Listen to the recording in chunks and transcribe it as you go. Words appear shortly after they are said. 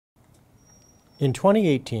In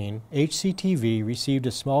 2018, HCTV received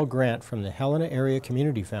a small grant from the Helena Area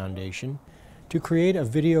Community Foundation to create a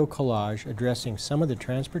video collage addressing some of the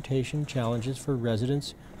transportation challenges for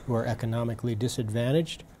residents who are economically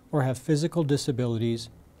disadvantaged or have physical disabilities,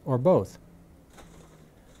 or both.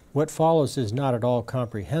 What follows is not at all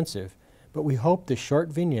comprehensive, but we hope the short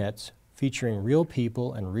vignettes featuring real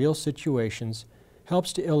people and real situations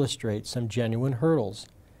helps to illustrate some genuine hurdles,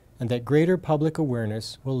 and that greater public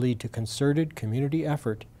awareness will lead to concerted community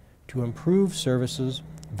effort to improve services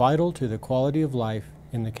vital to the quality of life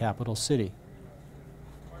in the capital city.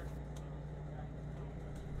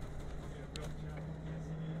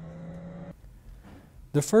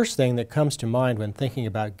 The first thing that comes to mind when thinking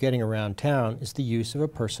about getting around town is the use of a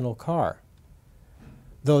personal car.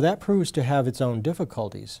 Though that proves to have its own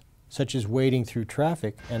difficulties, such as wading through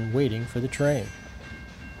traffic and waiting for the train.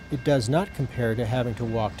 It does not compare to having to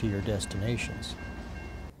walk to your destinations.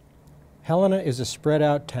 Helena is a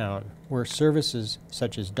spread-out town where services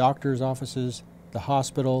such as doctors' offices, the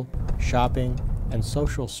hospital, shopping, and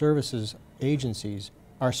social services agencies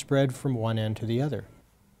are spread from one end to the other.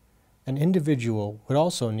 An individual would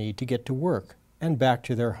also need to get to work and back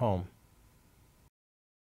to their home.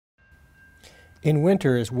 In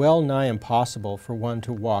winter, it is well nigh impossible for one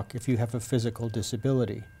to walk if you have a physical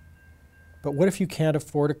disability. But what if you can't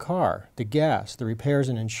afford a car, the gas, the repairs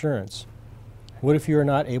and insurance? What if you are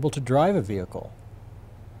not able to drive a vehicle?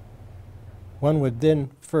 One would then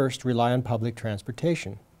first rely on public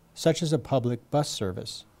transportation, such as a public bus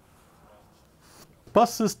service.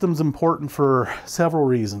 Bus system's important for several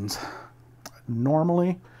reasons.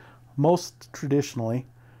 Normally, most traditionally,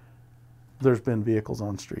 there's been vehicles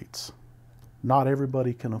on streets. Not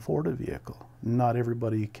everybody can afford a vehicle. Not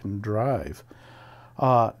everybody can drive.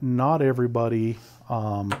 Not everybody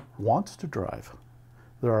wants to drive.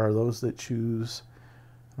 There are those that choose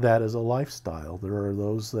that as a lifestyle. There are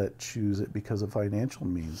those that choose it because of financial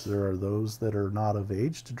means. There are those that are not of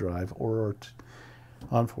age to drive, or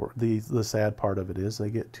the sad part of it is they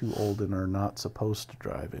get too old and are not supposed to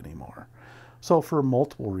drive anymore. So for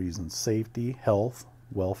multiple reasons, safety, health,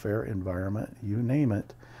 welfare, environment, you name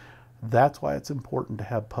it, that's why it's important to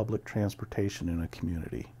have public transportation in a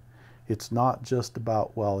community. It's not just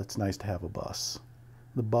about, well, it's nice to have a bus.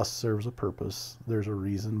 The bus serves a purpose. There's a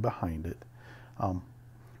reason behind it.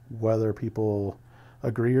 Whether people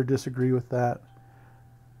agree or disagree with that,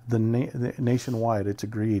 nationwide it's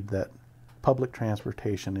agreed that public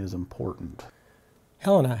transportation is important.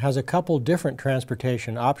 Helena has a couple different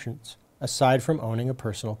transportation options aside from owning a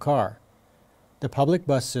personal car. The public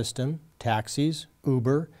bus system, taxis,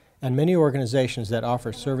 Uber, and many organizations that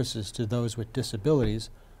offer services to those with disabilities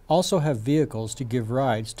also have vehicles to give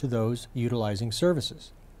rides to those utilizing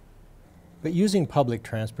services. But using public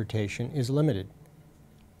transportation is limited.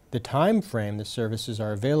 The time frame the services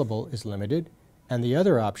are available is limited, and the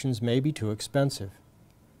other options may be too expensive.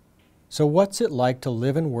 So what's it like to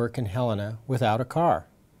live and work in Helena without a car?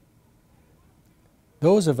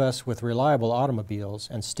 Those of us with reliable automobiles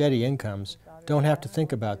and steady incomes don't have to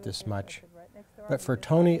think about this much. But for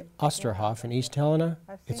Tony Osterhoff in East Helena,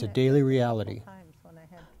 it's a daily reality.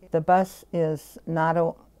 The bus does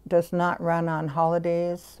not run on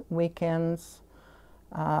holidays, weekends.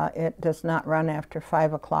 It does not run after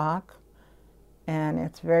 5 o'clock. And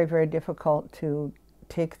it's very, very difficult to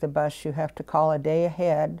take the bus. You have to call a day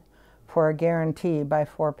ahead for a guarantee by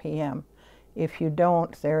 4 p.m. If you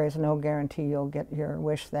don't, there is no guarantee you'll get your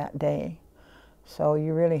wish that day. So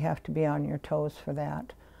you really have to be on your toes for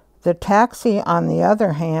that. The taxi, on the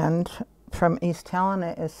other hand, from East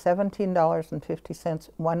Helena is $17.50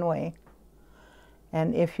 one way.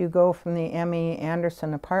 And if you go from the M.E.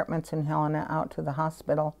 Anderson Apartments in Helena out to the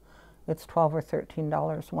hospital, it's $12 or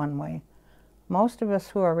 $13 one way. Most of us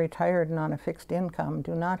who are retired and on a fixed income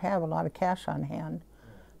do not have a lot of cash on hand.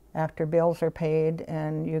 After bills are paid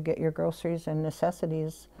and you get your groceries and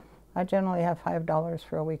necessities, I generally have $5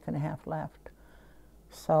 for a week and a half left.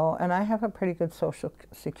 So, and I have a pretty good Social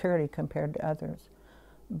Security compared to others.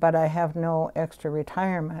 But I have no extra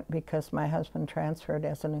retirement because my husband transferred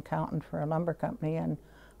as an accountant for a lumber company and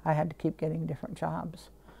I had to keep getting different jobs.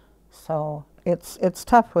 So it's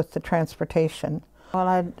tough with the transportation.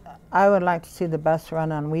 Well, I would like to see the bus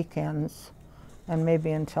run on weekends and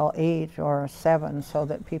maybe until 8 or 7 so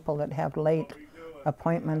that people that have late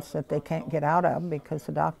appointments that they can't get out of because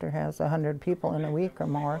the doctor has 100 people in a week or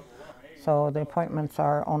more, so the appointments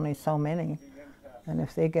are only so many. And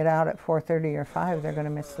if they get out at 4:30 or 5, they're going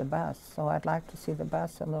to miss the bus. So I'd like to see the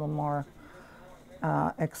bus a little more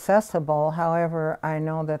accessible. However, I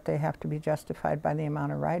know that they have to be justified by the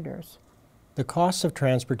amount of riders. The costs of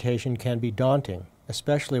transportation can be daunting,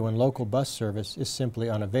 especially when local bus service is simply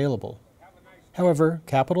unavailable. However,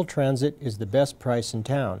 Capital Transit is the best price in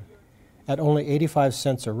town. At only 85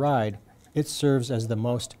 cents a ride, it serves as the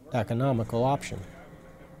most economical option.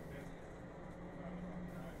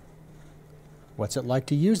 What's it like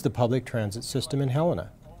to use the public transit system in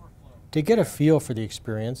Helena? To get a feel for the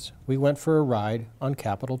experience, we went for a ride on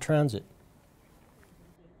Capital Transit.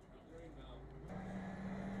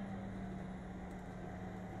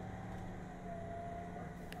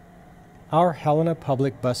 Our Helena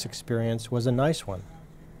public bus experience was a nice one.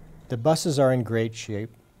 The buses are in great shape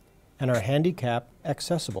and are handicap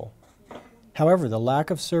accessible. However, the lack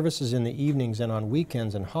of services in the evenings and on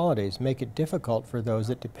weekends and holidays make it difficult for those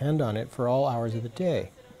that depend on it for all hours of the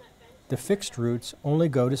day. The fixed routes only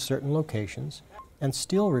go to certain locations and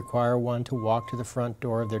still require one to walk to the front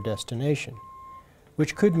door of their destination,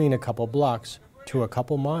 which could mean a couple blocks to a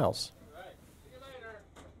couple miles.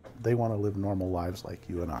 They want to live normal lives like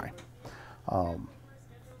you and I.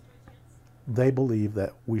 They believe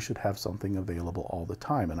that we should have something available all the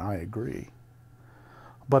time, and I agree.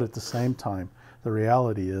 But at the same time, the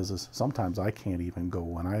reality is sometimes I can't even go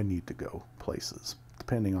when I need to go places,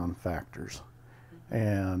 depending on factors.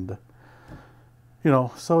 And,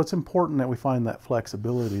 so it's important that we find that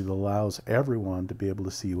flexibility that allows everyone to be able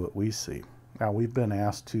to see what we see. Now, we've been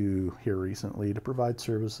asked to, here recently, to provide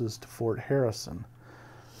services to Fort Harrison.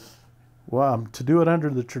 Well, to do it under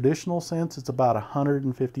the traditional sense, it's about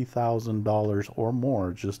 $150,000 or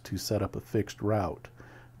more just to set up a fixed route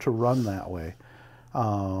to run that way.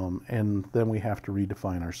 And then we have to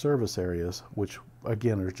redefine our service areas, which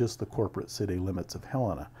again are just the corporate city limits of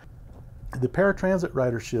Helena. The paratransit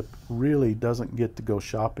ridership really doesn't get to go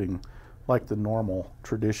shopping like the normal,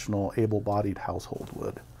 traditional, able-bodied household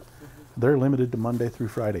would. They're limited to Monday through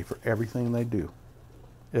Friday for everything they do,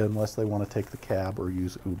 unless they want to take the cab or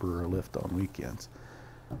use Uber or Lyft on weekends.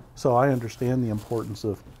 So I understand the importance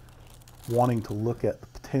of wanting to look at the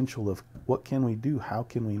potential of what can we do, how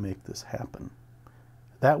can we make this happen.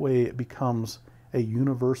 That way it becomes a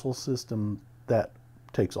universal system that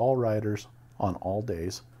takes all riders on all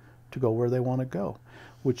days to go where they want to go,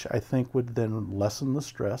 which I think would then lessen the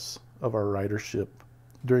stress of our ridership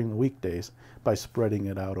during the weekdays by spreading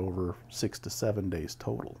it out over 6 to 7 days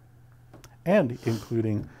total, and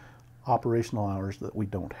including operational hours that we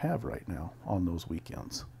don't have right now on those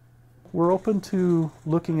weekends. We're open to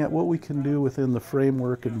looking at what we can do within the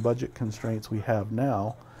framework and budget constraints we have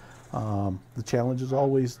now. The challenge is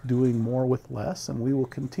always doing more with less, and we will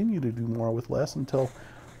continue to do more with less until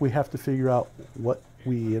we have to figure out what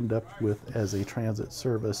we end up with as a transit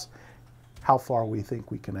service, how far we think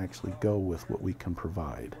we can actually go with what we can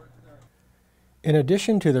provide. In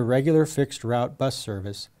addition to the regular fixed route bus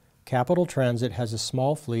service, Capital Transit has a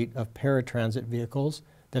small fleet of paratransit vehicles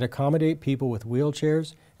that accommodate people with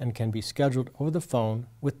wheelchairs and can be scheduled over the phone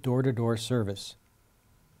with door-to-door service.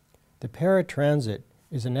 The paratransit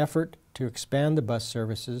is an effort to expand the bus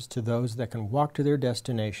services to those that can walk to their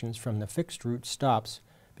destinations from the fixed route stops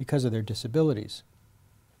because of their disabilities.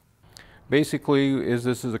 Basically,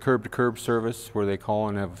 this is a curb-to-curb service where they call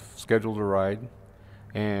and have scheduled a ride,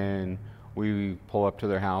 and we pull up to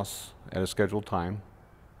their house at a scheduled time.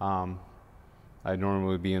 I'd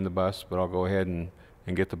normally be in the bus, but I'll go ahead and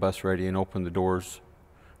get the bus ready and open the doors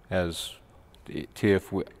as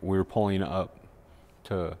if we're pulling up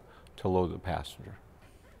to load the passenger.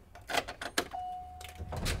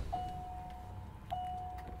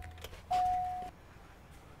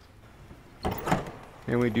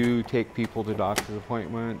 And we do take people to doctor's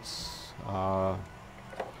appointments,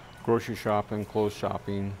 grocery shopping, clothes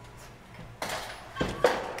shopping.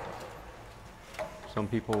 Some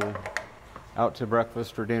people out to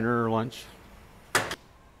breakfast or dinner or lunch.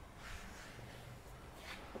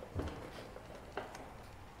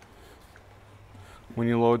 When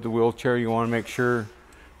you load the wheelchair, you want to make sure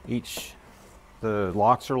the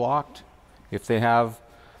locks are locked. If they have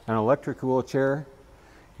an electric wheelchair,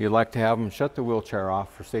 you'd like to have them shut the wheelchair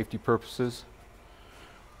off for safety purposes.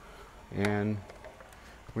 And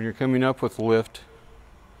when you're coming up with the lift,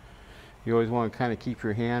 you always want to kind of keep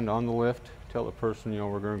your hand on the lift. Tell the person,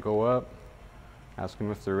 we're going to go up. Ask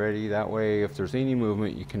them if they're ready. That way, if there's any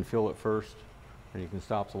movement, you can feel it first, and you can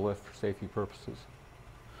stop the lift for safety purposes.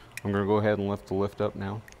 I'm going to go ahead and lift the lift up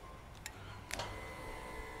now.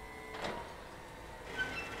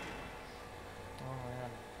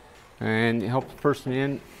 And help the person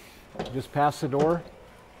in, just pass the door.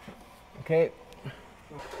 Okay.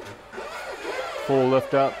 Full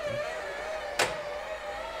lift up.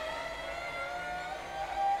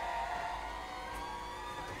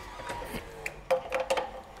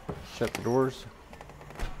 Shut the doors.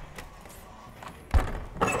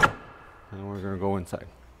 And we're going to go inside.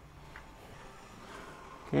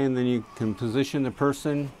 Okay, and then you can position the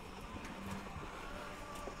person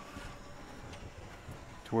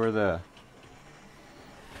to where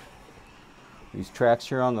these tracks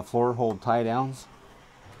here on the floor hold tie downs.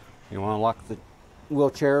 You want to lock the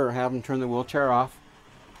wheelchair or have them turn the wheelchair off.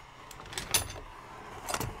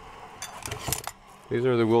 These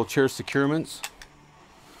are the wheelchair securements.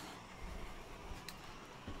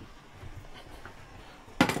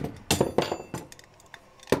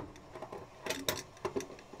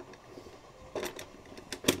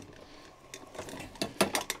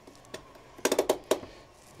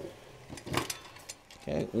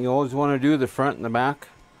 Okay, you always want to do the front and the back.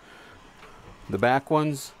 The back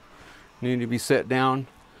ones need to be set down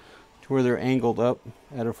to where they're angled up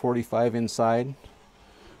at a 45 inside.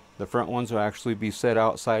 The front ones will actually be set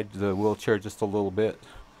outside the wheelchair just a little bit,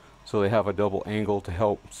 so they have a double angle to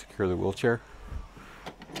help secure the wheelchair.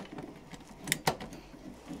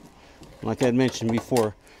 Like I had mentioned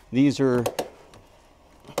before, these are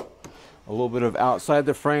a little bit of outside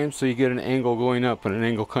the frame, so you get an angle going up and an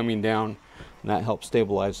angle coming down, and that helps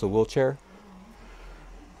stabilize the wheelchair.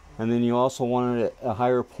 And then you also want it at a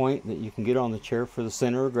higher point that you can get on the chair for the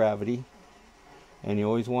center of gravity. And you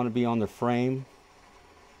always want to be on the frame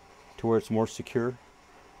to where it's more secure,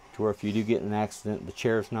 to where if you do get in an accident, the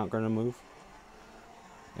chair is not going to move.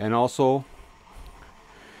 And also,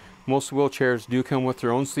 most wheelchairs do come with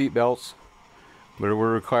their own seat belts, but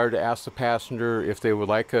we're required to ask the passenger if they would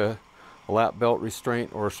like a lap belt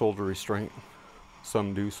restraint or a shoulder restraint.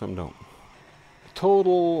 Some do, some don't.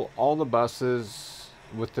 Total, all the buses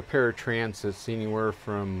with the paratransits, anywhere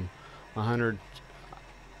from 100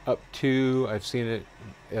 up to, I've seen it,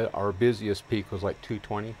 at our busiest peak was like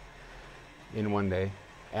 220 in one day.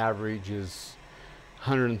 Average is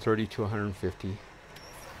 130 to 150.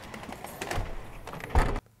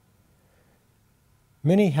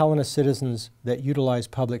 Many Helena citizens that utilize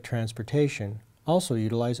public transportation also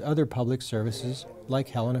utilize other public services like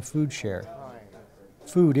Helena Food Share.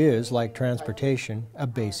 Food is, like transportation, a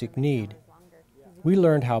basic need. We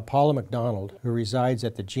learned how Paula McDonald, who resides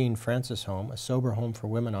at the Jean Francis Home, a sober home for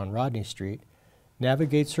women on Rodney Street,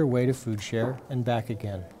 navigates her way to Food Share and back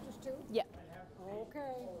again. Yeah.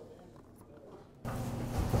 Okay.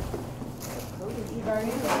 If I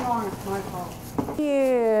need anything wrong, it's my fault. Thank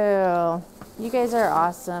you. You guys are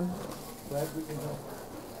awesome.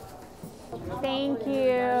 Thank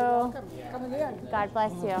you. Coming in. God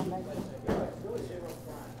bless you.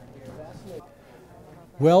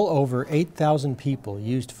 Well over 8,000 people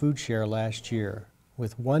used Food Share last year,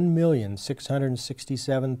 with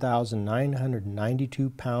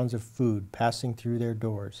 1,667,992 pounds of food passing through their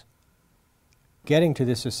doors. Getting to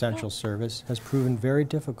this essential service has proven very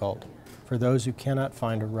difficult for those who cannot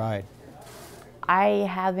find a ride. I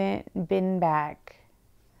haven't been back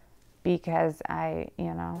because I,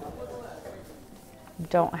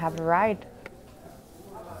 don't have a ride.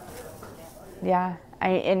 Yeah.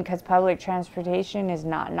 And because public transportation is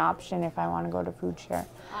not an option if I want to go to Food Share.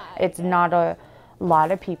 It's not a lot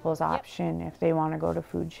of people's option if they want to go to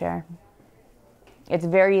Food Share. It's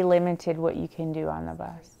very limited what you can do on the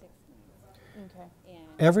bus. Okay.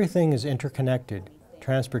 Everything is interconnected: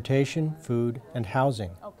 transportation, food, and housing.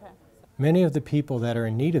 Okay. Many of the people that are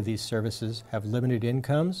in need of these services have limited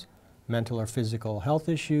incomes, mental or physical health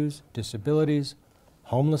issues, disabilities,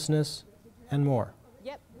 homelessness, and more.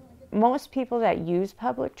 Most people that use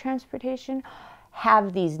public transportation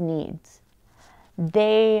have these needs.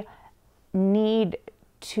 They need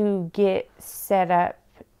to get set up,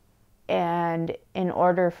 and in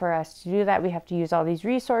order for us to do that, we have to use all these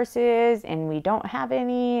resources, and we don't have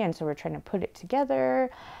any, and so we're trying to put it together,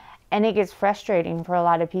 and it gets frustrating for a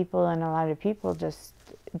lot of people, and a lot of people just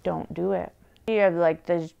don't do it. You have like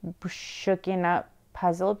the shooken up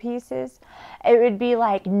puzzle pieces. It would be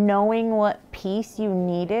like knowing what piece you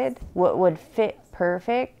needed, what would fit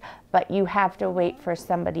perfect, but you have to wait for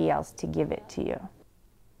somebody else to give it to you.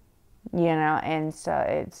 And so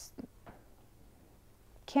it's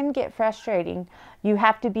can get frustrating. You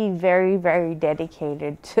have to be very, very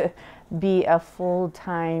dedicated to be a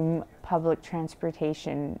full-time public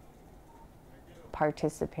transportation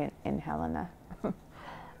participant in Helena.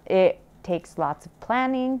 It takes lots of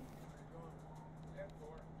planning.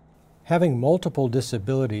 Having multiple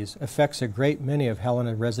disabilities affects a great many of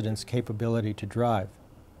Helena residents' capability to drive.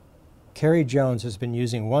 Carrie Jones has been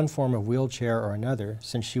using one form of wheelchair or another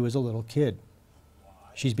since she was a little kid.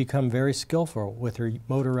 She's become very skillful with her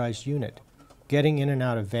motorized unit, getting in and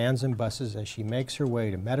out of vans and buses as she makes her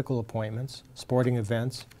way to medical appointments, sporting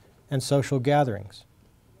events, and social gatherings.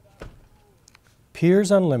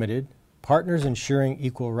 Peers Unlimited, Partners Ensuring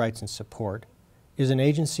Equal Rights and Support is an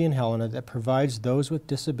agency in Helena that provides those with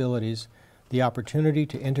disabilities the opportunity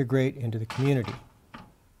to integrate into the community.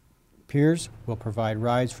 Peers will provide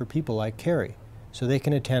rides for people like Carrie, so they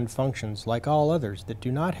can attend functions like all others that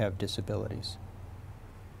do not have disabilities.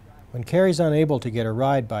 When Carrie's unable to get a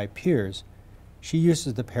ride by peers, she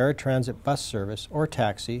uses the paratransit bus service or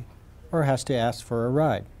taxi, or has to ask for a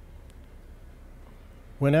ride.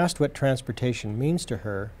 When asked what transportation means to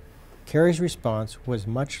her, Carrie's response was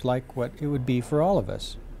much like what it would be for all of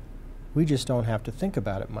us. We just don't have to think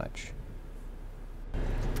about it much.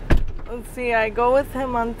 Let's see, I go with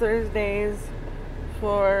him on Thursdays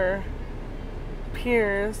for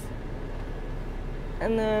peers,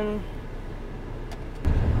 and then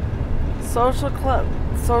social club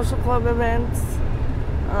events,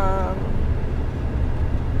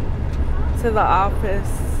 to the office.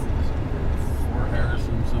 For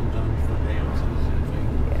Harrison, sometimes for dances, I think.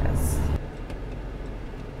 Yes.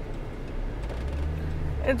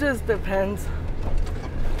 It just depends.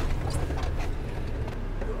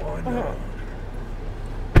 Oh, no.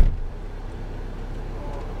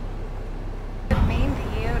 What does it mean to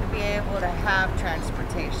you to be able to have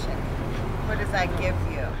transportation? What does that give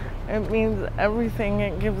you? It means everything.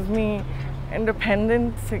 It gives me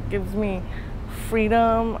independence. It gives me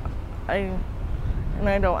freedom. And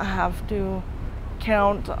I don't have to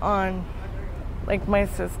count on like my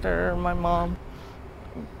sister or my mom,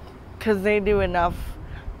 because they do enough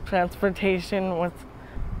transportation with.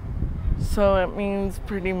 So it means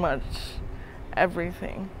pretty much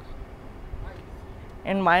everything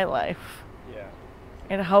in my life. Yeah.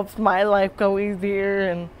 It helps my life go easier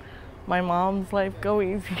and my mom's life go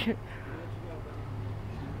easier.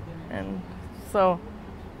 And so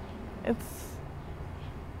it's,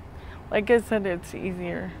 like I said, it's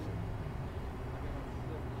easier.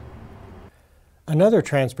 Another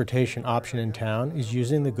transportation option in town is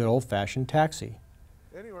using the good old-fashioned taxi.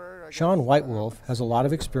 Sean Whitewolf has a lot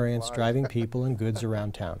of experience driving people and goods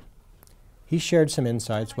around town. He shared some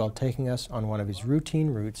insights while taking us on one of his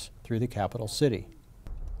routine routes through the capital city.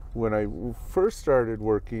 When I first started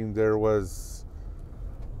working, there was,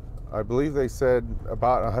 I believe they said,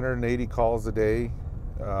 about 180 calls a day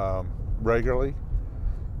regularly.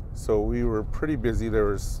 So we were pretty busy. There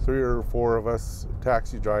was 3 or 4 of us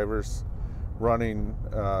taxi drivers running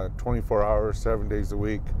 24 hours, 7 days a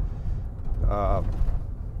week.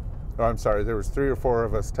 I'm sorry, there was 3 or 4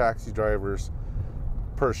 of us taxi drivers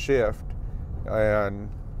per shift, and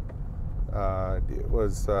it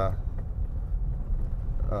was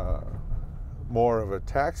more of a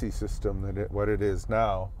taxi system than what it is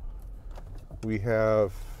now. We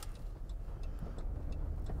have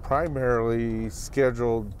primarily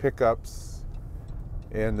scheduled pickups,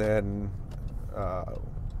 and then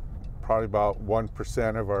probably about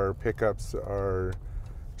 1% of our pickups are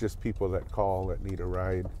just people that call that need a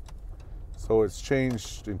ride. So it's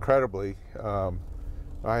changed incredibly.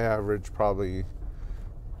 I average probably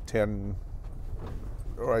 10,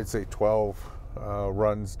 or I'd say 12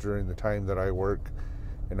 runs during the time that I work,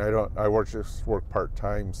 and I just work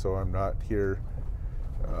part-time, so I'm not here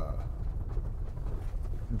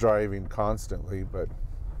driving constantly. But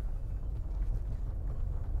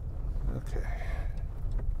okay.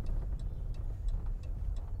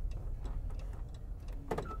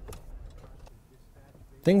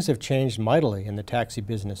 Things have changed mightily in the taxi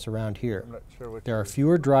business around here. I'm not sure what There are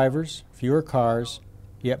fewer drivers, fewer cars,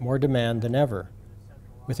 yet more demand than ever.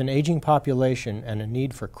 With an aging population and a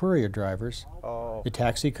need for courier drivers, the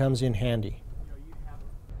taxi comes in handy.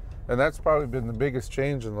 And that's probably been the biggest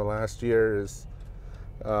change in the last year is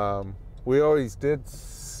we always did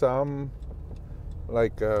some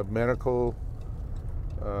like medical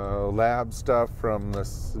lab stuff from the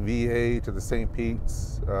VA to the St.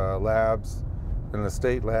 Pete's labs and the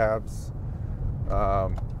state labs.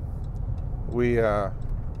 We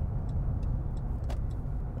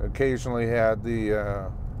occasionally had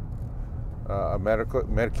the a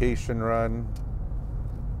medication run,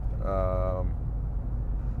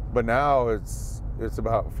 but now it's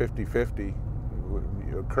about 50-50,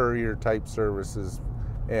 courier type services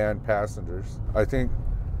and passengers. I think,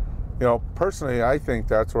 you know, personally, I think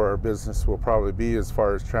that's where our business will probably be as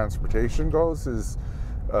far as transportation goes. Is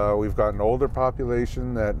we've got an older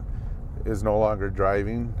population that is no longer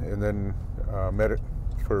driving, and then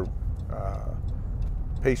for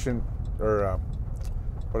patient, or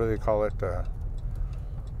what do they call it,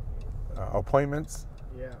 appointments.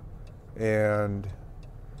 Yeah. And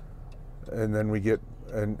then we get,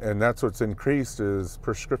 and that's what's increased is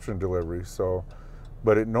prescription delivery. So,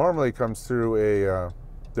 but it normally comes through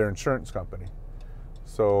their insurance company.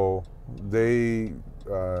 So they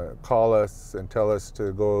call us and tell us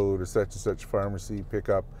to go to such and such pharmacy, pick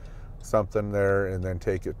up something there, and then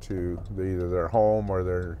take it to either their home or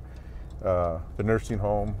the nursing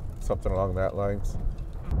home, something along that lines.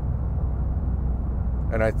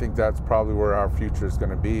 And I think that's probably where our future is going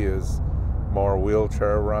to be, is more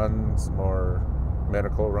wheelchair runs, more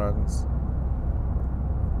medical runs.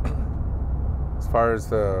 As far as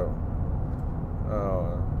the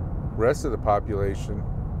rest of the population,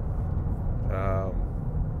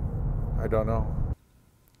 I don't know.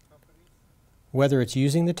 Whether it's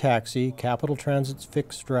using the taxi, Capital Transit's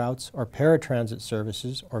fixed routes, or paratransit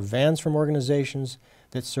services, or vans from organizations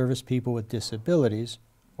that service people with disabilities,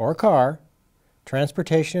 or a car,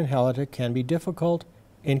 transportation in Helena can be difficult,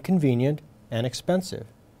 inconvenient, and expensive.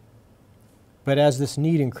 But as this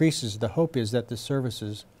need increases, the hope is that the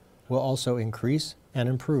services will also increase and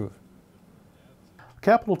improve.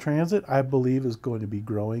 Capital Transit, I believe, is going to be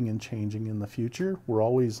growing and changing in the future. We're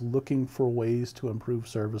always looking for ways to improve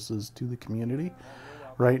services to the community.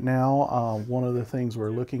 Right now, one of the things we're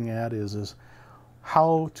looking at is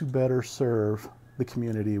how to better serve the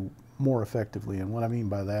community more effectively. And what I mean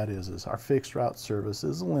by that is our fixed route service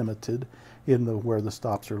is limited in where the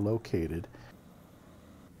stops are located.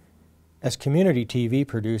 As community TV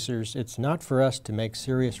producers, it's not for us to make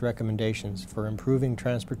serious recommendations for improving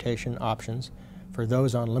transportation options for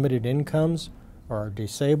those on limited incomes or are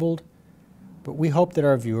disabled, but we hope that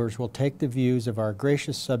our viewers will take the views of our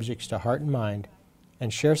gracious subjects to heart and mind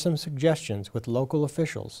and share some suggestions with local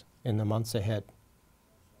officials in the months ahead.